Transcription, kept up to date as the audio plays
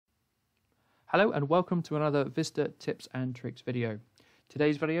Hello and welcome to another Vista tips and tricks video.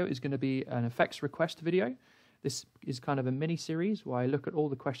 Today's video is going to be an effects request video. This is kind of a mini series where I look at all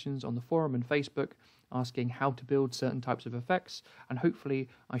the questions on the forum and Facebook asking how to build certain types of effects, and hopefully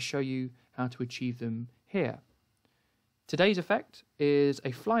I show you how to achieve them here. Today's effect is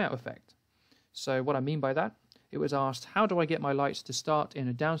a flyout effect. So what I mean by that, it was asked, how do I get my lights to start in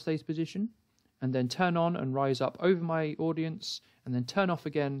a downstage position and then turn on and rise up over my audience and then turn off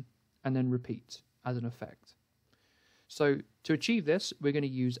again and then repeat as an effect. So to achieve this, we're going to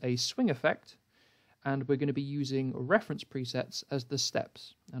use a swing effect, and we're going to be using reference presets as the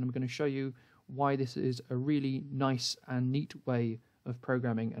steps. And I'm going to show you why this is a really nice and neat way of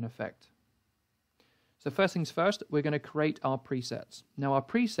programming an effect. So first things first, we're going to create our presets. Now our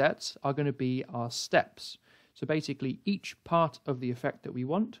presets are going to be our steps. So basically each part of the effect that we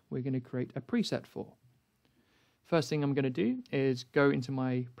want, we're going to create a preset for. First thing I'm going to do is go into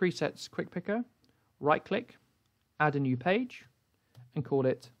my presets quick picker, right click, add a new page, and call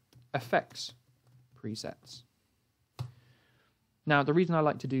it effects presets. Now the reason I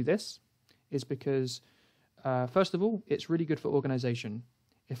like to do this is because first of all, it's really good for organization.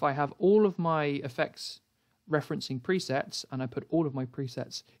 If I have all of my effects referencing presets and I put all of my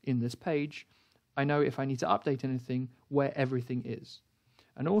presets in this page, I know if I need to update anything where everything is.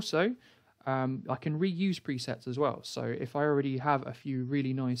 And also I can reuse presets as well. So if I already have a few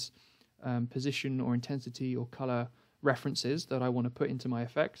really nice position or intensity or color references that I want to put into my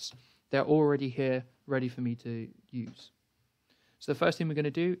effects, they're already here ready for me to use. So the first thing we're going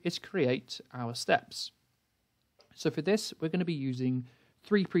to do is create our steps. So for this, we're going to be using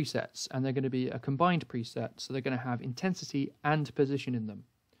 3 presets, and they're going to be a combined preset, so they're going to have intensity and position in them.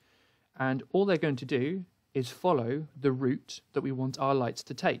 And all they're going to do is follow the route that we want our lights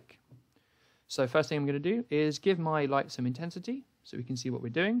to take. So first thing I'm going to do is give my light some intensity so we can see what we're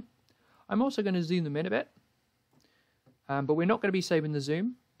doing. I'm also going to zoom them in a bit, but we're not going to be saving the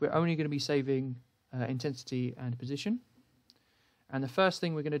zoom. We're only going to be saving intensity and position. And the first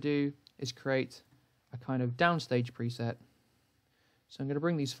thing we're going to do is create a kind of downstage preset. So I'm going to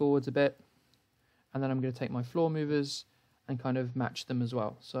bring these forwards a bit, and then I'm going to take my floor movers and kind of match them as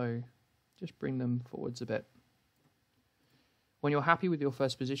well. So just bring them forwards a bit. When you're happy with your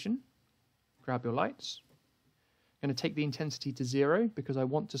first position, grab your lights. I'm going to take the intensity to 0 because I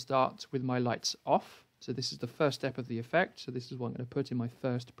want to start with my lights off. So this is the first step of the effect. So this is what I'm going to put in my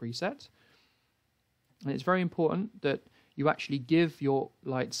first preset. And it's very important that you actually give your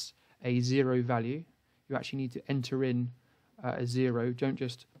lights a 0 value. You actually need to enter in a 0. Don't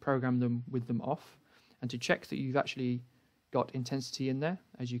just program them with them off. And to check that you've actually got intensity in there,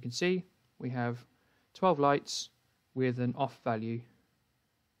 as you can see, we have 12 lights with an off value.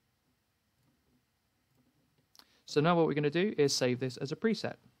 So now what we're going to do is save this as a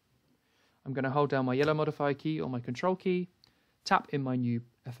preset. I'm going to hold down my yellow modifier key or my control key, tap in my new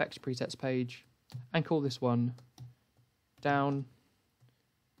effects presets page, and call this one down,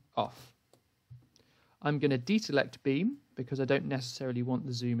 off. I'm going to deselect beam because I don't necessarily want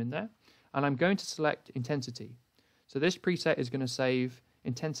the zoom in there, and I'm going to select intensity. So this preset is going to save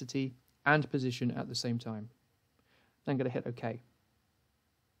intensity and position at the same time. Then I'm going to hit OK.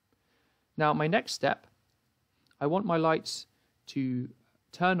 Now my next step, I want my lights to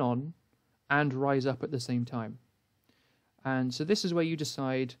turn on and rise up at the same time. And so this is where you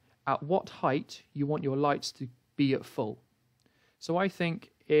decide at what height you want your lights to be at full. So I think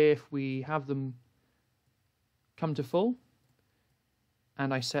if we have them come to full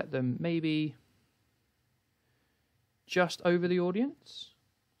and I set them maybe just over the audience,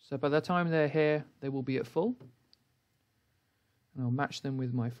 so by the time they're here they will be at full, and I'll match them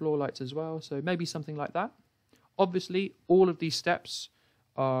with my floor lights as well, so maybe something like that. Obviously all of these steps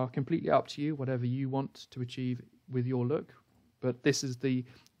are completely up to you, whatever you want to achieve with your look, but this is the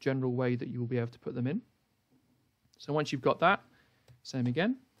general way that you will be able to put them in. So once you've got that, same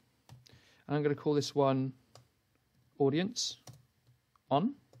again, and I'm going to call this one audience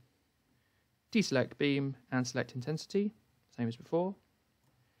on, deselect beam and select intensity, same as before,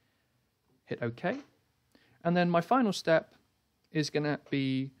 hit OK, and then my final step is going to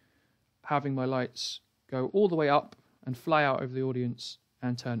be having my lights go all the way up and fly out over the audience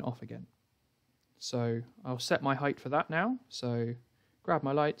and turn off again. So I'll set my height for that now. So grab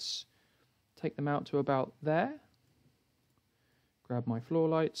my lights, take them out to about there, grab my floor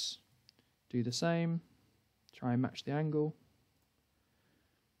lights, do the same, try and match the angle,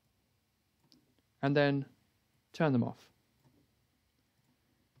 and then turn them off.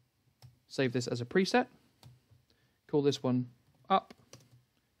 Save this as a preset, call this one up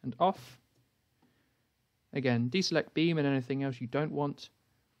and off. Again, deselect beam and anything else you don't want,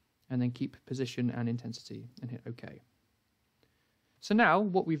 and then keep position and intensity and hit OK. So now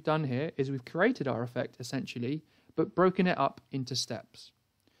what we've done here is we've created our effect essentially, but broken it up into steps.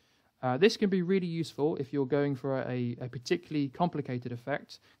 This can be really useful if you're going for a particularly complicated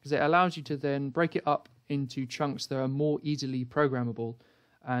effect, because it allows you to then break it up into chunks that are more easily programmable,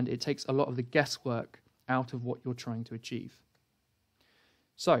 and it takes a lot of the guesswork out of what you're trying to achieve.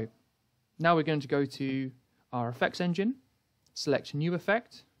 So now we're going to go to our effects engine, select new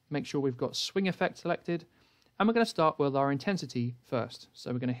effect, make sure we've got swing effect selected, and we're going to start with our intensity first.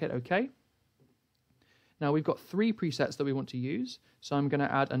 So we're going to hit OK. Now we've got 3 presets that we want to use, so I'm going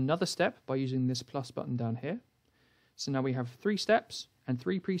to add another step by using this plus button down here. So now we have 3 steps and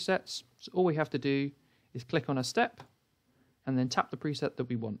 3 presets, so all we have to do is click on a step and then tap the preset that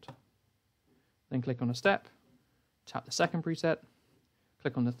we want. Then click on a step, tap the second preset,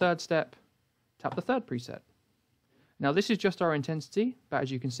 click on the third step, tap the third preset. Now this is just our intensity, but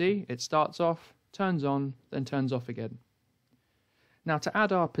as you can see, it starts off, turns on, then turns off again. Now to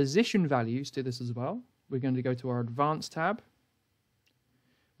add our position values to this as well, we're going to go to our Advanced tab.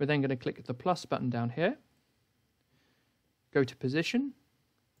 We're then going to click the plus button down here, go to Position,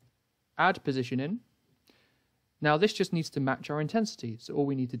 add Position in. Now this just needs to match our intensity, so all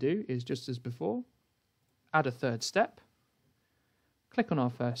we need to do is, just as before, add a third step, click on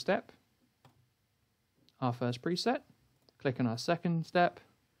our first step, our first preset, click on our second step,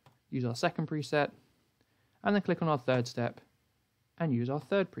 use our second preset, and then click on our third step and use our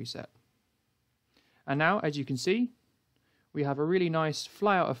third preset. And now, as you can see, we have a really nice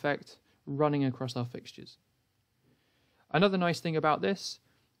flyout effect running across our fixtures. Another nice thing about this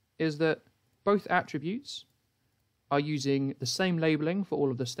is that both attributes are using the same labeling for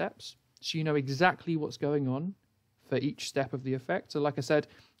all of the steps, so you know exactly what's going on for each step of the effect. So like I said,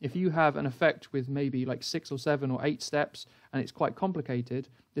 if you have an effect with maybe like 6 or 7 or 8 steps and it's quite complicated,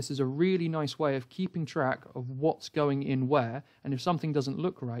 this is a really nice way of keeping track of what's going in where, and if something doesn't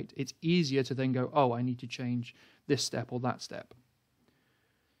look right, it's easier to then go, oh, I need to change this step or that step.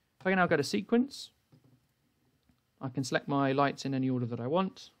 If I can now go to sequence, I can select my lights in any order that I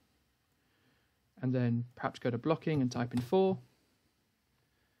want, and then perhaps go to blocking and type in 4,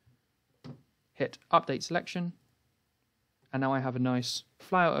 hit update selection, and now I have a nice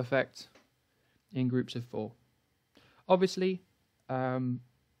flyout effect in groups of 4. Obviously,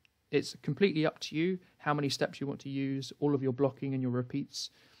 it's completely up to you how many steps you want to use, all of your blocking and your repeats,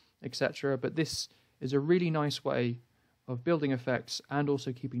 etc. But this is a really nice way of building effects and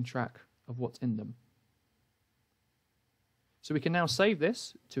also keeping track of what's in them. So we can now save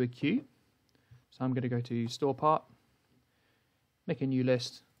this to a queue. So I'm going to go to Store Part, make a new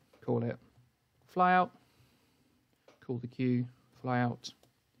list, call it Flyout, call the queue Flyout,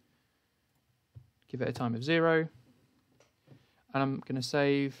 give it a time of 0, and I'm going to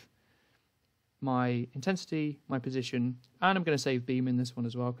save my intensity, my position, and I'm going to save beam in this one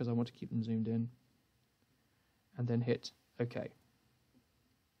as well because I want to keep them zoomed in, and then hit OK.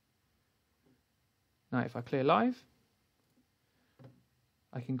 Now if I clear live,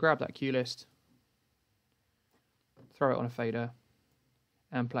 I can grab that cue list, throw it on a fader,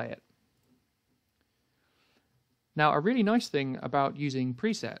 and play it. Now a really nice thing about using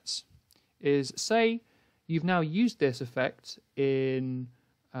presets is, say you've now used this effect in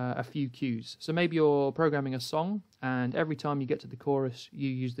a few cues. So maybe you're programming a song and every time you get to the chorus you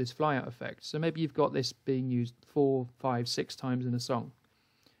use this flyout effect. So maybe you've got this being used 4, 5, 6 times in a song.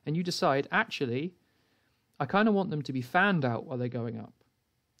 And you decide, actually, I kind of want them to be fanned out while they're going up.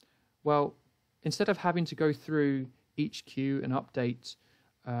 Well, instead of having to go through each cue and update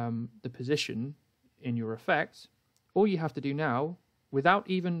the position in your effect, all you have to do now, without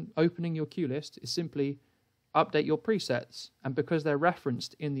even opening your cue list, is simply update your presets, and because they're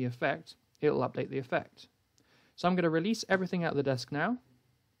referenced in the effect, it'll update the effect. So I'm going to release everything out of the desk now,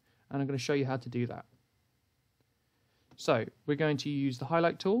 and I'm going to show you how to do that. So we're going to use the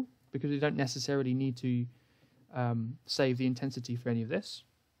highlight tool because we don't necessarily need to save the intensity for any of this.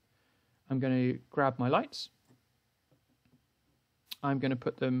 I'm going to grab my lights. I'm going to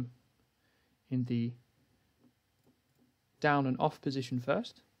put them in the down and off position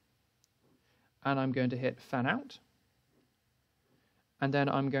first, and I'm going to hit fan out, and then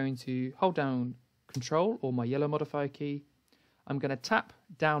I'm going to hold down Control or my yellow modifier key. I'm going to tap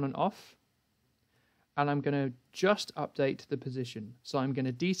down and off, and I'm going to just update the position. So I'm going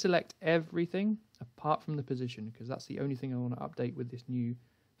to deselect everything apart from the position because that's the only thing I want to update with this new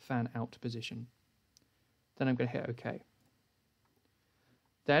fan out position. Then I'm going to hit OK.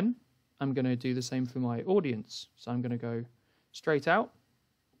 Then I'm going to do the same for my audience. So I'm going to go straight out,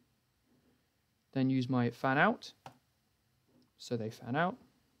 then use my fan out, so they fan out,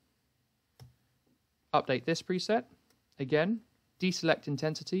 update this preset. Again, deselect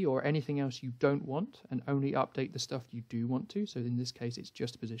intensity or anything else you don't want and only update the stuff you do want to. So in this case, it's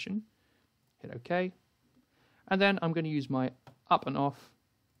just position. Hit OK. And then I'm going to use my up and off.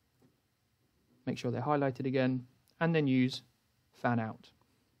 Make sure they're highlighted again. And then use fan out.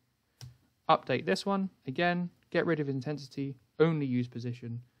 Update this one. Again, get rid of intensity, only use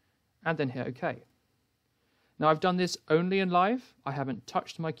position, and then hit OK. Now I've done this only in live. I haven't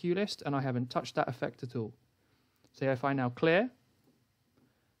touched my cue list and I haven't touched that effect at all. So if I now clear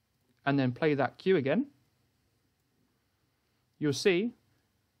and then play that cue again, you'll see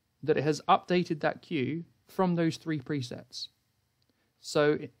that it has updated that cue from those 3 presets.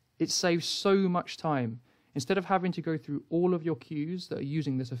 So it saves so much time. Instead of having to go through all of your cues that are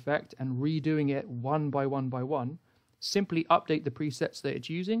using this effect and redoing it one by one, simply update the presets that it's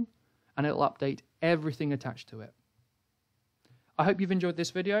using and it'll update everything attached to it. I hope you've enjoyed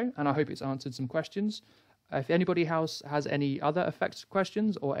this video and I hope it's answered some questions. If anybody else has any other effects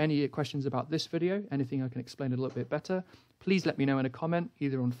questions or any questions about this video, anything I can explain a little bit better, please let me know in a comment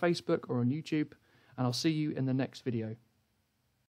either on Facebook or on YouTube, and I'll see you in the next video.